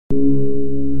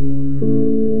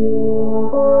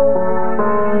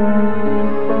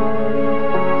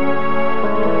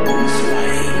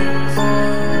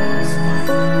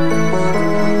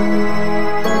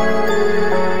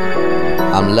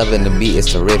loving the beat,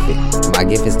 it's terrific. My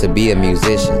gift is to be a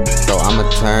musician, so I'ma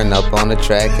turn up on the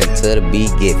track until the beat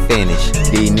get finished.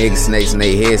 These niggas snakes and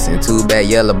they hissing, two bad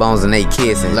yellow bones and they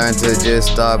kissing. Learn to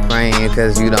just start praying,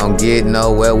 cause you don't get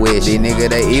nowhere with these niggas,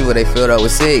 they evil, they filled up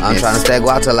with sickness. I'm tryna stack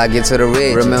guap till I get to the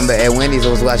ridge. Remember at Wendy's I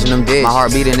was watching them dish. My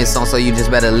heart beating this song, so you just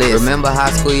better listen. Remember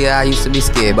high school, yeah, I used to be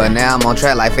scared, but now I'm on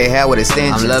track like fake hair with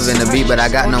extensions. I'm loving the beat, but I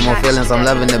got no more feelings. I'm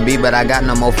loving the beat, but I got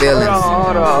no more feelings.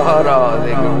 Hold on,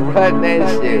 nigga. Run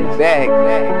that shit back.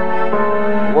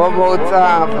 One more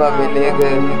time for me,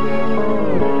 nigga.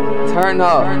 Turn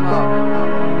up.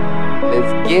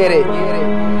 Let's get it.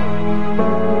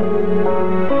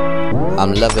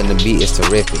 I'm loving the beat, it's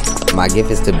terrific. My gift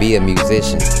is to be a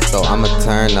musician, so I'ma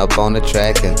turn up on the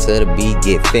track until the beat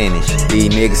get finished. These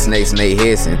niggas snakes and they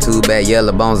hissing, two bad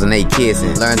yellow bones and they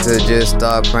kissing. Learn to just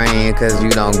start praying, cause you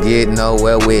don't get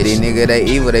nowhere with these niggas, they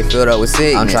evil, they filled up with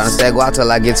sickness. I'm tryna stack guap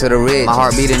till I get to the ridge. My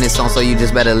heart beating this song, so you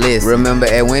just better listen. Remember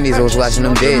at Wendy's I was watching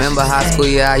them dish. Remember high school,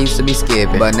 yeah, I used to be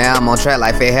skipping, but now I'm on track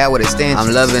like fake hair with extensions.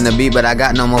 I'm loving the beat, but I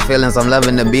got no more feelings. I'm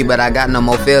loving the beat, but I got no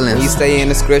more feelings. When you stay in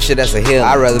the scripture, that's a healing.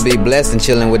 I'd rather be blessed than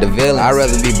chilling with the villains. I'd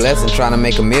rather be blessed than trying to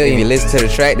make a million. If you listen to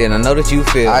the track, then I know that you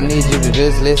feel. I need you to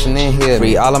just listen and hear.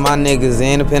 Free all of my niggas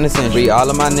in the penitentiary. Free all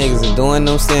of my niggas that's doing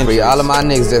them sins. Free all of my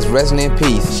niggas that's resting in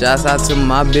peace. Shouts out to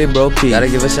my big bro P. Gotta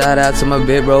give a shout out to my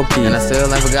big bro P. And I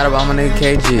still ain't forgot about my nigga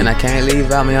KG. And I can't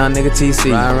leave out my young nigga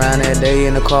TC. Riding around that day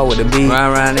in the car with the B.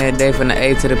 Riding around that day from the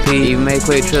A to the P. Even make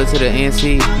quick trips to the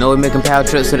NC. No, we making power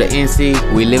trips to the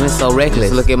NC. We living so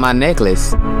reckless. Just look at my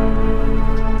necklace.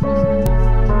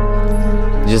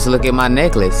 Just look at my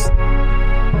necklace.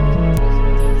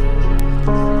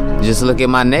 Just look at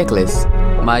my necklace.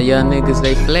 My young niggas,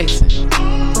 they flexing,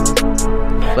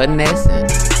 finessing.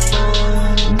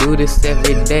 Do this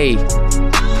every day.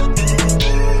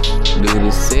 Do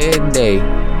this every day.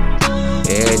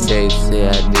 Every day, say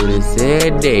I do this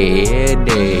every day, every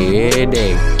day, every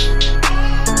day.